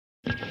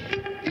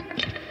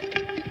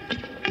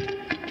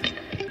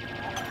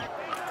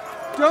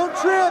Don't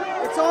trip.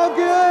 It's all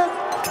good.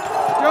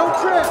 Don't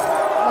trip.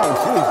 Oh,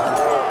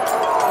 Jesus.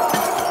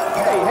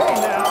 Hey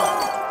now.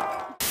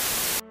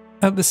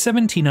 At the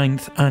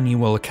 79th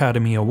Annual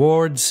Academy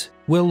Awards,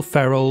 Will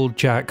Ferrell,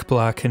 Jack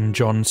Black and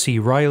John C.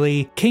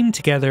 Reilly came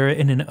together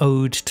in an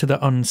ode to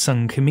the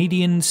unsung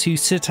comedians who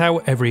sit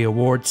out every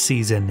awards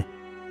season.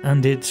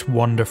 And it's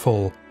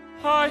wonderful.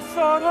 I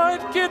thought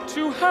I'd get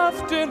to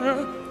have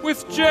dinner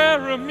with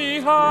Jeremy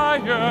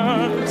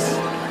Irons.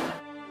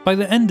 By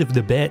the end of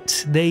the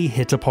bit, they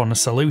hit upon a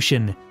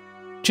solution.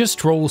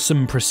 Just roll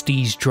some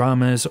prestige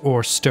dramas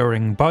or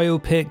stirring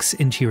biopics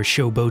into your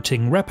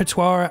showboating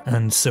repertoire,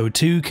 and so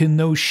too can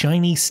those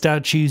shiny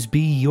statues be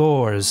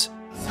yours.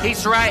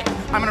 He's right.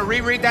 I'm gonna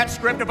reread that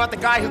script about the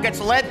guy who gets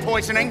lead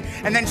poisoning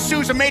and then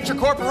sues a major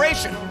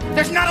corporation.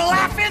 There's not a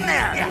laugh in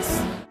there!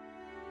 Yes!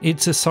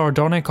 It's a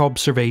sardonic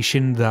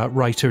observation that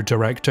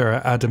writer-director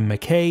Adam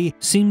McKay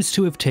seems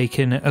to have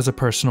taken as a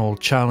personal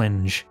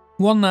challenge.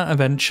 One that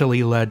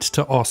eventually led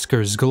to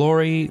Oscar's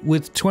glory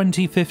with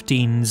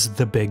 2015's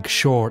The Big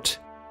Short.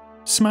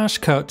 Smash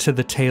cut to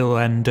the tail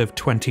end of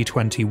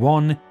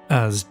 2021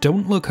 as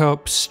Don't Look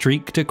Up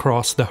streaked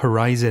across the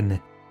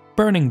horizon,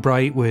 burning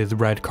bright with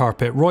red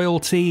carpet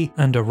royalty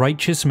and a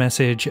righteous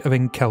message of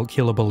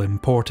incalculable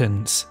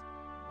importance.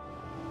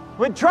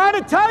 We're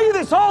trying to tell you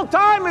this whole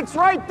time, it's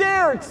right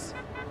there.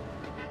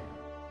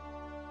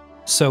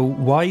 So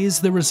why is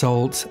the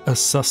result a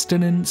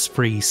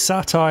sustenance-free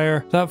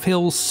satire that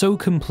fails so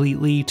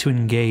completely to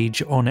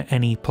engage on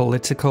any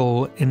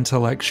political,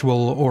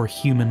 intellectual or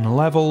human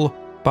level?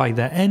 By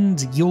the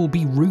end, you'll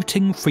be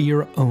rooting for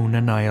your own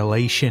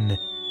annihilation.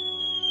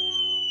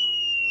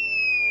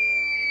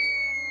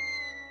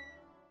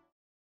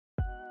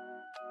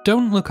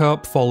 Don't Look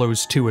Up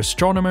follows two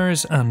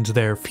astronomers and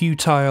their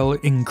futile,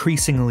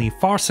 increasingly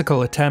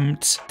farcical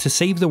attempts to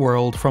save the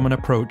world from an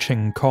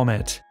approaching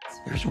comet.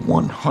 There's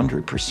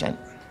 100%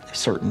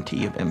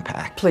 certainty of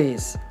impact.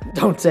 Please,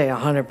 don't say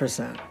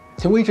 100%.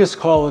 Can we just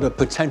call it a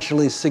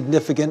potentially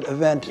significant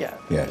event? Yeah.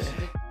 Yes.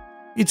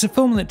 It's a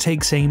film that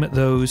takes aim at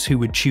those who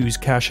would choose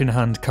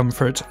cash-in-hand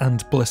comfort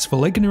and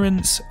blissful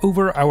ignorance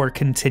over our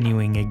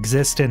continuing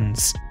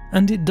existence,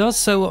 and it does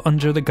so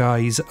under the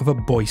guise of a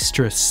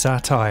boisterous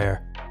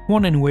satire.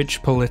 One in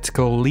which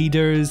political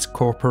leaders,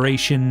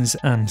 corporations,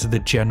 and the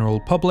general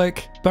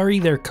public bury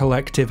their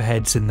collective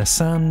heads in the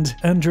sand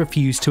and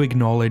refuse to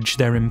acknowledge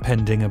their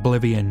impending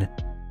oblivion.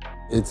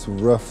 It's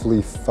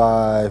roughly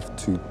 5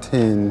 to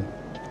 10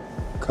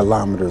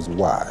 kilometers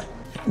wide.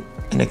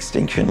 An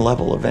extinction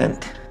level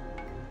event.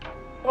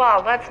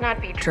 Well, let's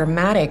not be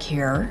dramatic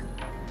here.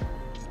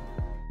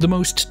 The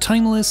most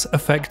timeless,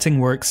 affecting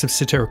works of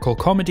satirical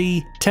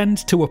comedy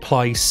tend to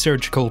apply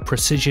surgical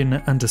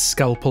precision and a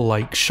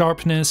scalpel-like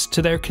sharpness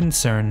to their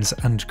concerns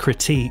and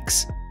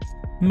critiques.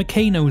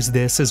 McKay knows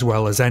this as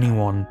well as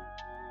anyone.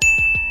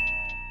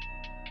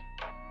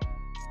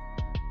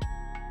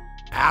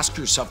 Ask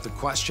yourself the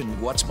question,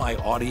 what's my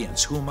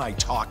audience? Who am I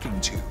talking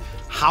to?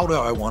 How do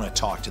I want to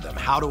talk to them?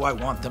 How do I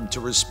want them to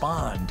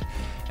respond?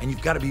 And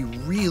you've got to be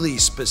really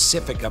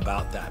specific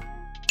about that.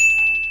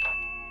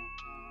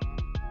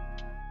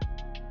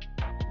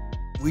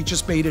 We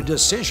just made a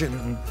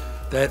decision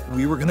that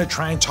we were going to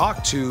try and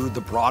talk to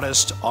the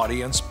broadest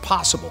audience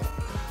possible.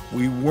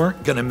 We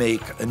weren't going to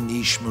make a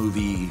niche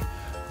movie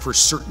for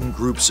certain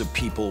groups of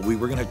people. We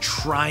were going to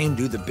try and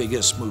do the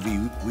biggest movie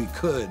we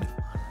could.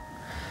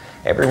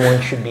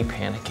 Everyone should be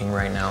panicking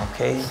right now,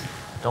 okay?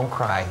 Don't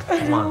cry.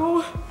 Come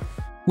on.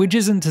 Which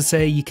isn't to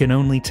say you can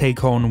only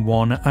take on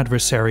one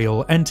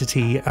adversarial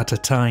entity at a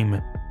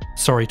time.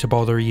 Sorry to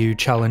Bother You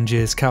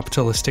challenges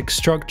capitalistic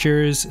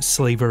structures,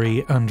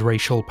 slavery, and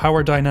racial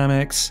power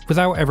dynamics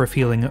without ever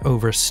feeling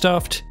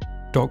overstuffed.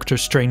 Dr.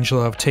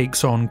 Strangelove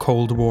takes on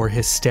Cold War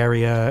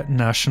hysteria,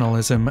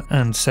 nationalism,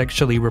 and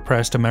sexually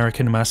repressed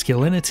American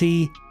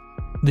masculinity.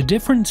 The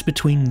difference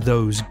between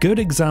those good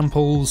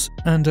examples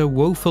and a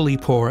woefully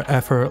poor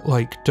effort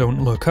like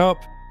Don't Look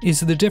Up is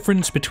the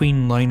difference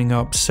between lining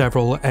up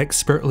several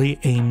expertly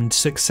aimed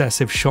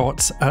successive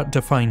shots at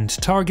defined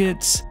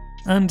targets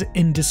and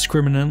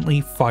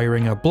indiscriminately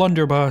firing a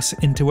blunderbuss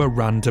into a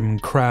random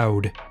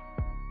crowd.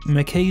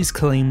 McKay's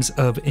claims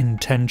of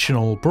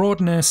intentional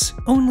broadness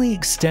only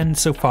extend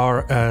so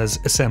far as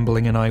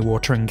assembling an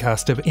eye-watering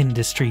cast of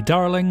industry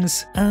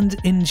darlings and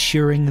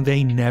ensuring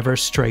they never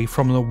stray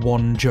from the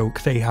one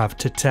joke they have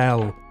to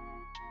tell.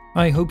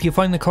 I hope you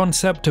find the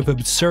concept of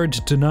absurd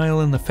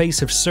denial in the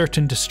face of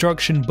certain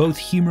destruction both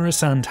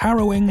humorous and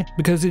harrowing,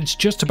 because it's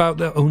just about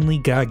the only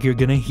gag you're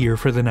gonna hear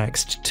for the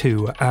next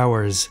 2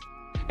 hours.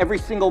 Every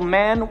single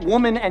man,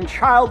 woman, and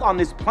child on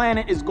this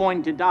planet is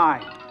going to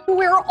die.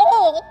 We're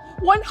all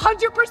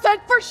 100%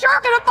 for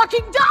sure gonna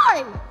fucking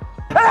die!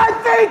 And I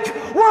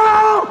think we're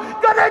all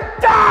gonna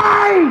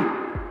die!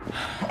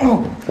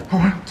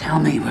 Oh, tell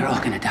me we're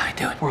all gonna die.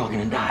 Do it. We're all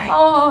gonna die.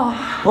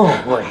 Oh.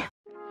 Oh boy.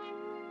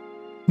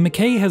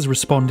 McKay has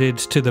responded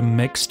to the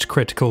mixed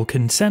critical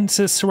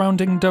consensus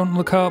surrounding Don't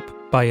Look Up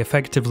by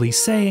effectively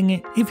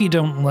saying, if you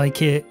don't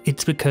like it,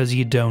 it's because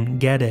you don't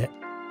get it.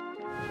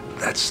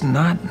 That's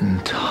not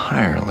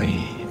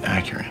entirely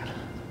accurate.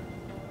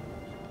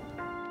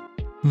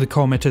 The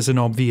comet is an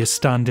obvious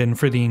stand-in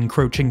for the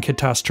encroaching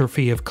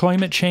catastrophe of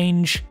climate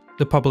change.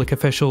 The public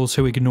officials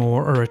who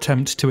ignore or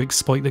attempt to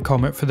exploit the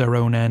comet for their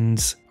own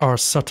ends are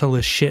subtle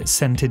as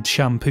shit-scented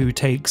shampoo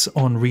takes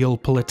on real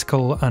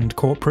political and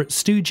corporate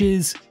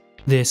stooges.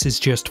 This is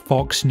just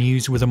Fox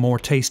News with a more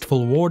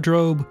tasteful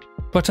wardrobe.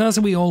 But as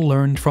we all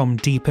learned from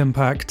Deep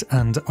Impact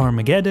and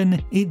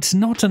Armageddon, it's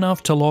not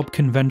enough to lob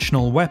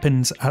conventional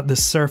weapons at the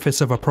surface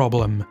of a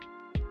problem.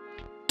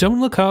 Don't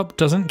Look Up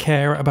doesn't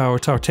care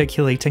about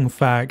articulating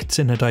facts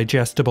in a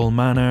digestible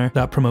manner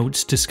that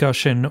promotes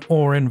discussion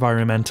or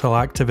environmental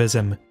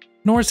activism,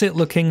 nor is it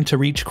looking to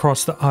reach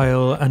across the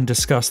aisle and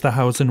discuss the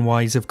hows and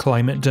whys of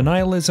climate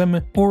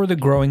denialism or the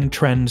growing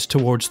trend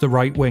towards the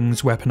right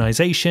wing's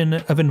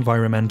weaponization of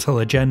environmental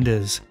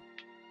agendas.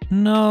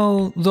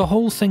 No, the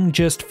whole thing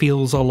just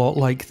feels a lot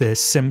like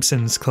this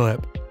Simpsons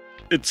clip.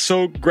 It's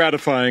so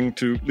gratifying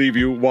to leave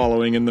you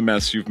wallowing in the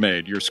mess you've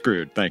made. You're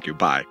screwed. Thank you.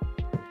 Bye.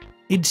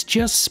 It's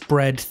just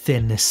spread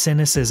thin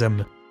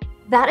cynicism.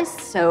 That is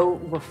so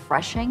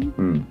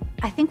refreshing.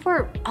 I think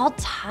we're all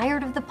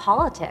tired of the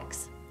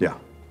politics. Yeah.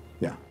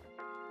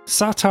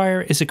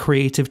 Satire is a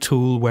creative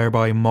tool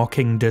whereby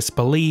mocking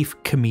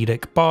disbelief,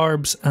 comedic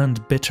barbs,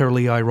 and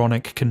bitterly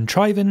ironic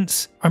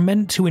contrivance are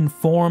meant to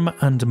inform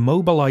and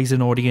mobilize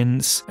an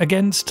audience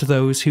against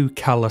those who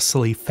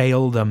callously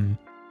fail them.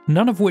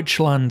 None of which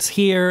lands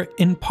here,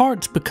 in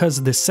part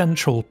because the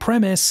central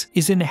premise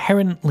is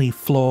inherently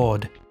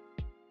flawed.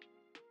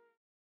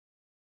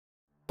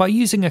 By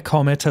using a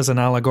comet as an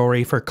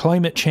allegory for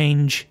climate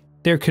change,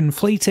 they're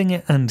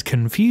conflating and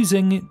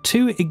confusing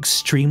two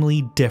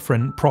extremely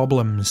different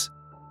problems.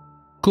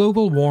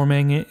 Global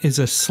warming is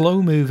a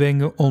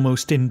slow-moving,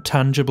 almost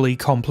intangibly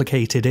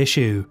complicated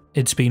issue.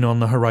 It's been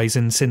on the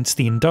horizon since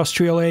the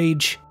Industrial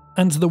Age,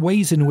 and the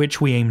ways in which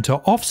we aim to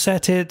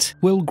offset it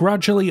will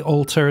gradually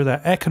alter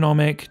the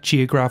economic,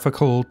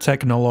 geographical,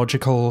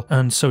 technological,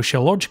 and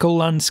sociological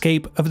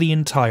landscape of the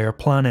entire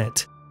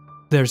planet.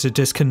 There's a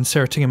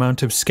disconcerting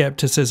amount of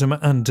skepticism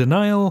and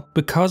denial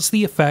because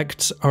the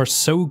effects are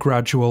so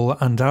gradual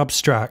and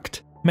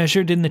abstract,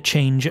 measured in the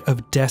change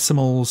of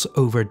decimals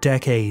over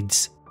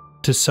decades.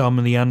 To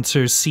some, the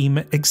answers seem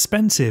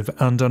expensive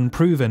and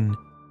unproven.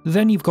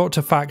 Then you've got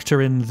to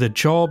factor in the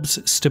jobs,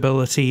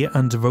 stability,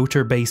 and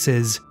voter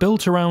bases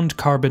built around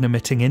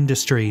carbon-emitting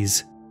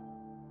industries.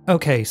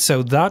 Okay,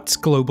 so that's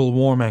global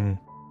warming.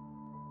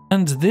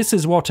 And this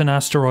is what an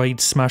asteroid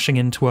smashing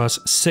into us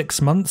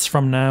 6 months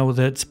from now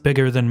that's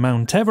bigger than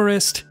Mount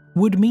Everest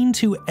would mean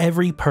to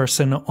every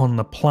person on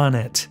the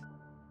planet.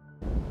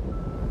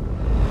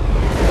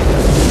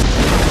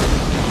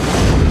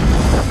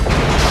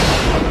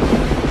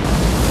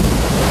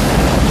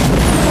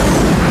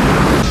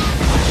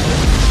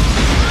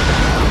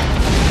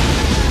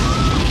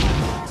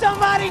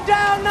 Somebody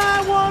dial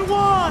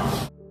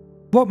 911!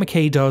 What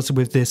McKay does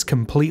with this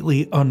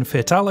completely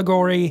unfit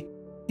allegory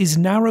is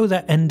narrow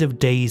the end of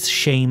days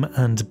shame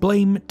and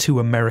blame to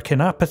American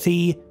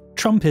apathy,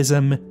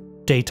 Trumpism,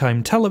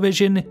 daytime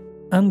television,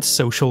 and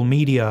social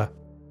media,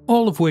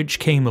 all of which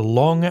came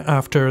long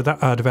after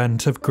the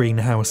advent of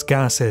greenhouse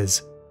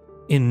gases.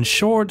 In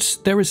short,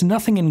 there is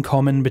nothing in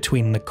common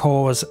between the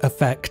cause,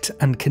 effect,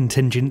 and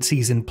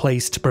contingencies in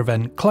place to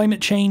prevent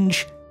climate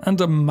change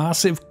and a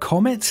massive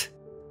comet.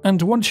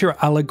 And once your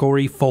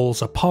allegory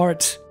falls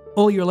apart,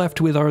 all you're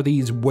left with are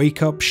these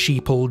wake-up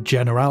sheeple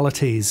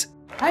generalities.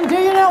 And do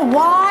you know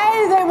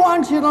why they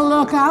want you to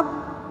look up?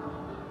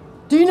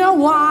 Do you know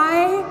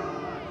why?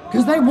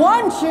 Because they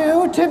want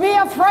you to be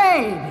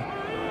afraid.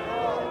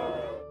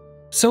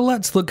 So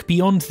let's look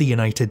beyond the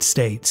United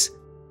States.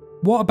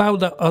 What about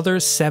the other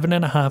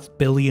 7.5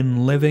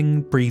 billion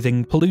living,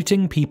 breathing,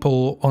 polluting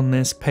people on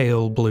this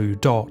pale blue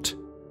dot?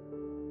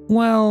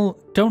 Well,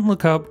 Don't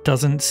Look Up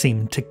doesn't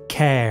seem to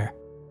care.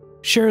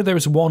 Sure,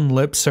 there's one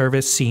lip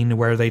service scene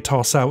where they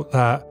toss out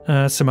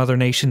that some other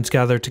nations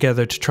gathered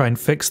together to try and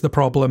fix the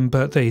problem,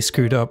 but they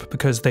screwed up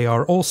because they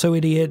are also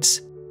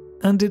idiots.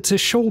 And it's a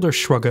shoulder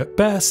shrug at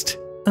best,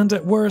 and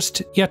at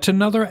worst, yet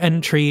another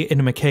entry in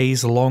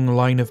McKay's long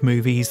line of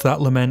movies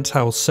that lament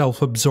how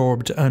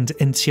self-absorbed and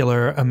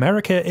insular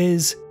America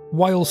is,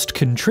 whilst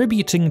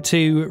contributing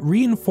to,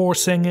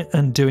 reinforcing,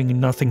 and doing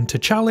nothing to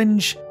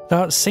challenge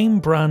that same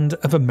brand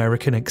of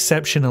American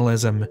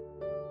exceptionalism.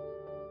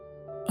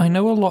 I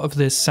know a lot of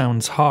this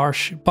sounds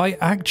harsh, but I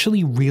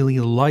actually really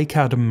like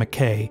Adam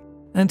McKay,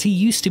 and he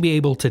used to be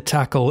able to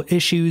tackle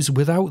issues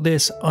without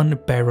this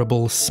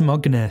unbearable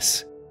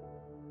smugness.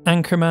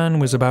 Anchorman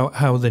was about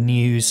how the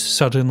news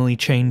suddenly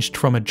changed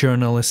from a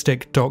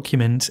journalistic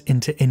document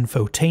into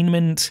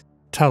infotainment.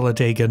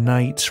 Talladega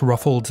Nights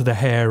ruffled the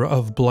hair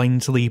of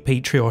blindly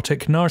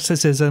patriotic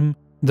narcissism.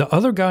 The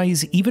other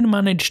guys even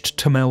managed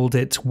to meld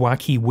its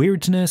wacky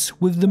weirdness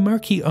with the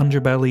murky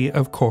underbelly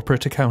of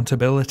corporate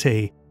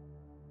accountability.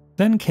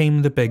 Then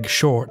came The Big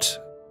Short,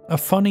 a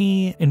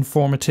funny,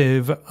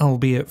 informative,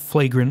 albeit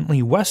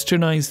flagrantly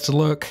westernized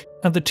look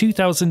at the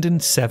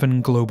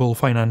 2007 global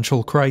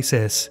financial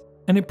crisis,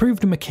 and it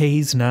proved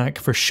McKay's knack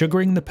for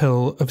sugaring the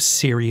pill of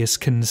serious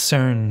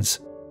concerns.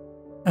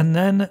 And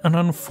then an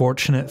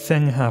unfortunate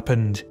thing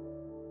happened.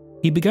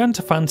 He began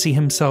to fancy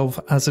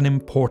himself as an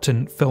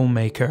important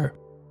filmmaker.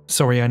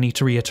 Sorry, I need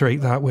to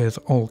reiterate that with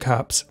all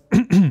caps.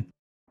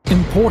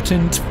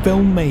 Important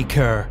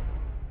filmmaker!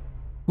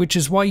 Which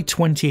is why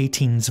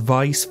 2018's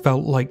Vice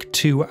felt like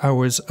 2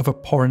 hours of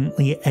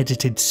abhorrently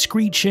edited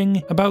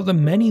screeching about the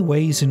many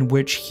ways in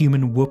which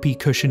human whoopee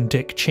cushion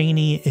Dick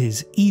Cheney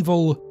is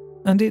evil,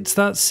 and it's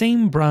that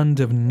same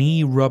brand of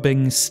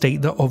knee-rubbing,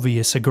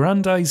 state-the-obvious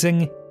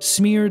aggrandizing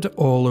smeared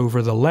all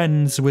over the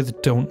lens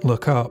with Don't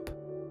Look Up.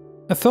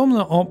 A film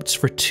that opts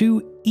for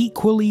 2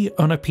 equally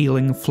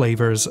unappealing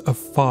flavours of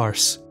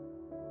farce.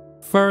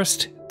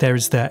 First,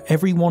 there's the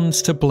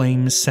everyone's to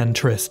blame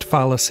centrist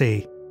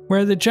fallacy,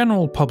 where the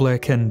general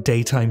public and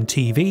daytime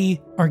TV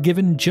are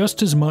given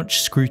just as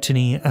much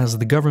scrutiny as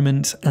the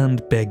government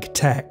and big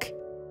tech.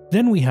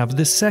 Then we have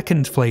the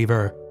second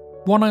flavour,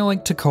 one I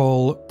like to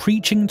call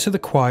preaching to the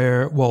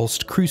choir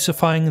whilst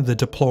crucifying the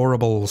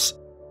deplorables.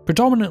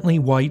 Predominantly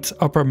white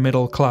upper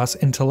middle class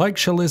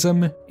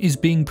intellectualism is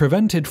being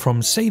prevented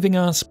from saving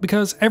us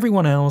because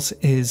everyone else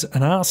is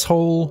an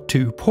asshole,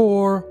 too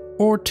poor,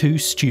 or too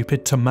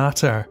stupid to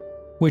matter.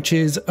 Which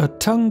is a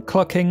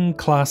tongue-clucking,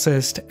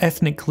 classist,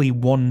 ethnically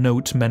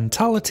one-note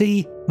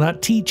mentality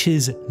that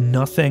teaches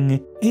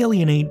nothing,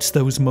 alienates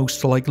those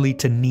most likely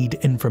to need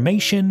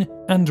information,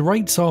 and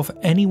writes off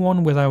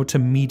anyone without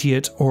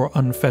immediate or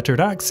unfettered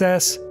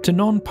access to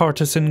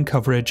non-partisan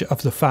coverage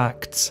of the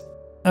facts.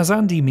 As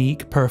Andy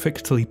Meek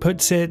perfectly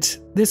puts it,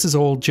 this is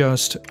all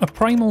just a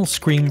primal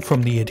scream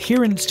from the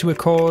adherents to a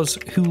cause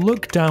who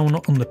look down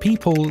on the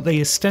people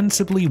they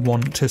ostensibly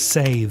want to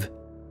save.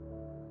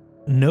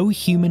 No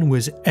human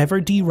was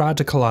ever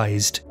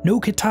de-radicalized, no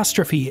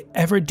catastrophe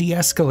ever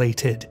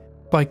de-escalated,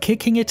 by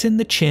kicking it in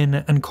the chin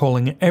and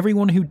calling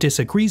everyone who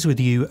disagrees with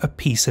you a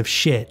piece of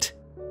shit.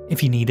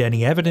 If you need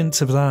any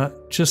evidence of that,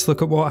 just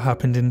look at what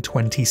happened in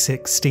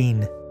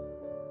 2016.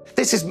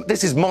 This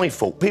is my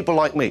fault, people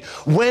like me.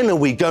 When are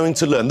we going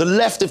to learn? The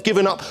left have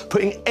given up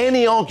putting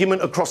any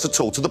argument across at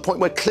all, to the point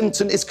where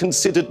Clinton is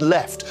considered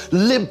left,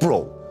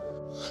 liberal.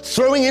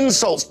 Throwing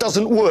insults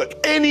doesn't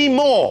work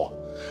anymore.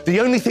 The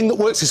only thing that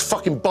works is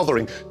fucking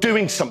bothering,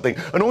 doing something,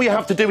 and all you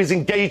have to do is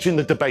engage in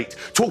the debate.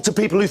 Talk to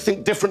people who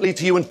think differently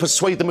to you and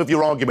persuade them of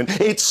your argument.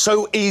 It's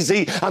so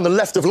easy, and the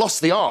left have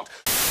lost the art.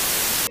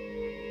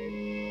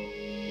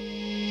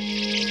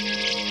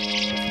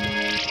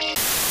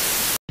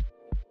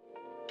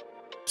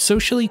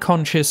 Socially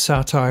conscious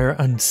satire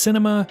and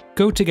cinema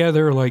go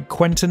together like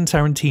Quentin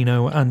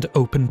Tarantino and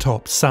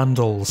open-top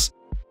sandals.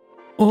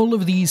 All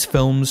of these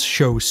films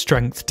show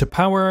strength to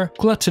power,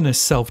 gluttonous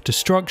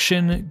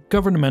self-destruction,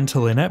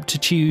 governmental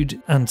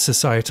ineptitude, and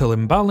societal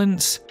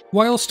imbalance,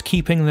 whilst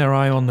keeping their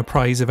eye on the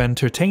prize of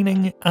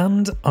entertaining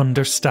and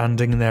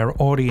understanding their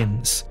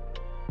audience.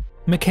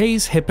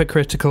 McKay's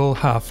hypocritical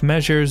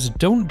half-measures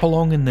don't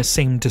belong in the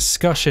same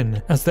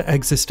discussion as the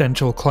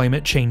existential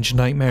climate change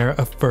nightmare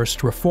of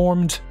First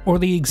Reformed or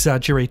the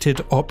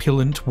exaggerated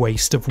opulent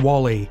waste of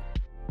Wall-E.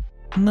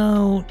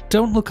 No,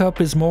 Don't Look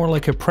Up is more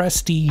like a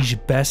prestige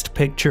best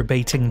picture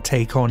baiting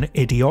take on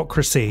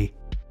Idiocracy,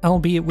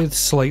 albeit with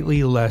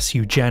slightly less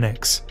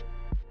eugenics.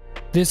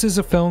 This is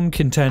a film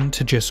content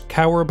to just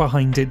cower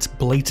behind its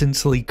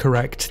blatantly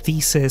correct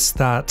thesis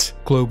that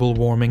global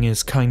warming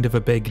is kind of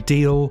a big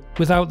deal,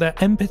 without the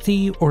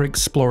empathy or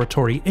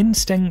exploratory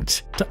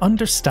instinct to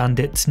understand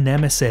its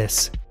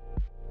nemesis.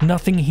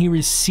 Nothing here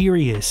is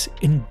serious,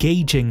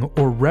 engaging,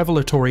 or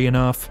revelatory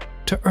enough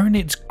to earn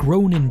its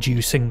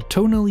groan-inducing,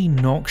 tonally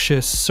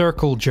noxious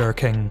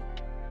circle-jerking.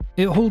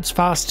 It holds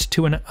fast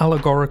to an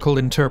allegorical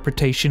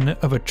interpretation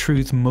of a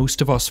truth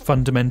most of us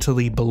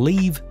fundamentally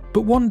believe,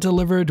 but one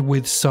delivered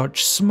with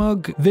such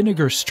smug,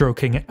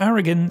 vinegar-stroking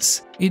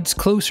arrogance, it's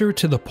closer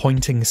to the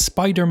pointing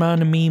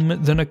Spider-Man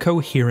meme than a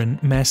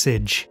coherent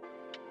message.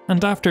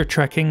 And after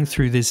trekking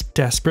through this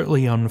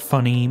desperately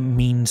unfunny,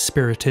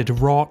 mean-spirited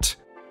rot,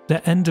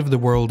 the end of the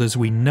world as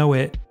we know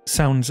it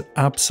sounds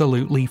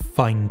absolutely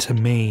fine to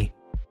me.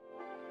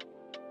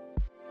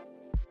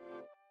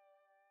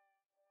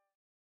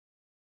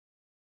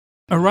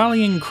 A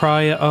rallying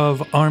cry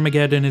of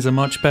Armageddon is a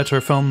much better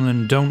film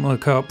than Don't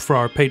Look Up for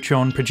our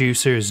Patreon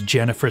producers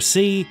Jennifer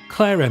C,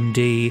 Claire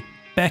MD,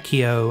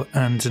 Becky O,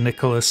 and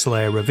Nicholas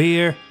Slayer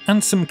Revere,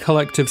 and some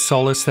collective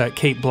solace that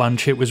Cate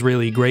Blanchett was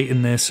really great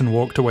in this and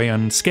walked away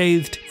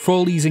unscathed for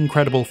all these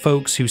incredible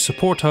folks who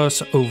support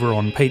us over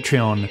on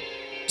Patreon.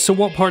 So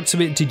what parts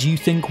of it did you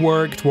think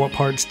worked, what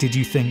parts did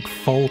you think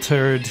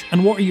faltered,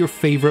 and what are your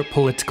favourite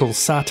political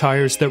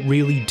satires that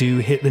really do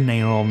hit the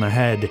nail on the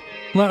head?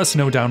 Let us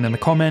know down in the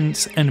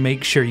comments, and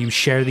make sure you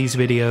share these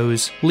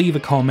videos, leave a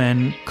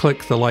comment,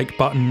 click the like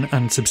button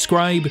and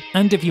subscribe,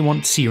 and if you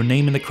want to see your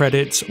name in the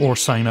credits or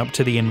sign up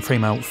to the In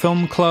Frame Out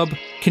Film Club,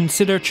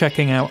 consider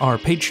checking out our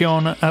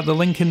Patreon at the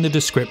link in the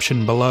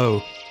description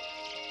below.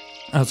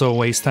 As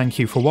always, thank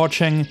you for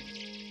watching.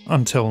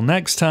 Until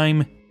next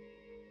time,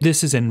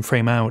 this is In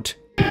Frame Out.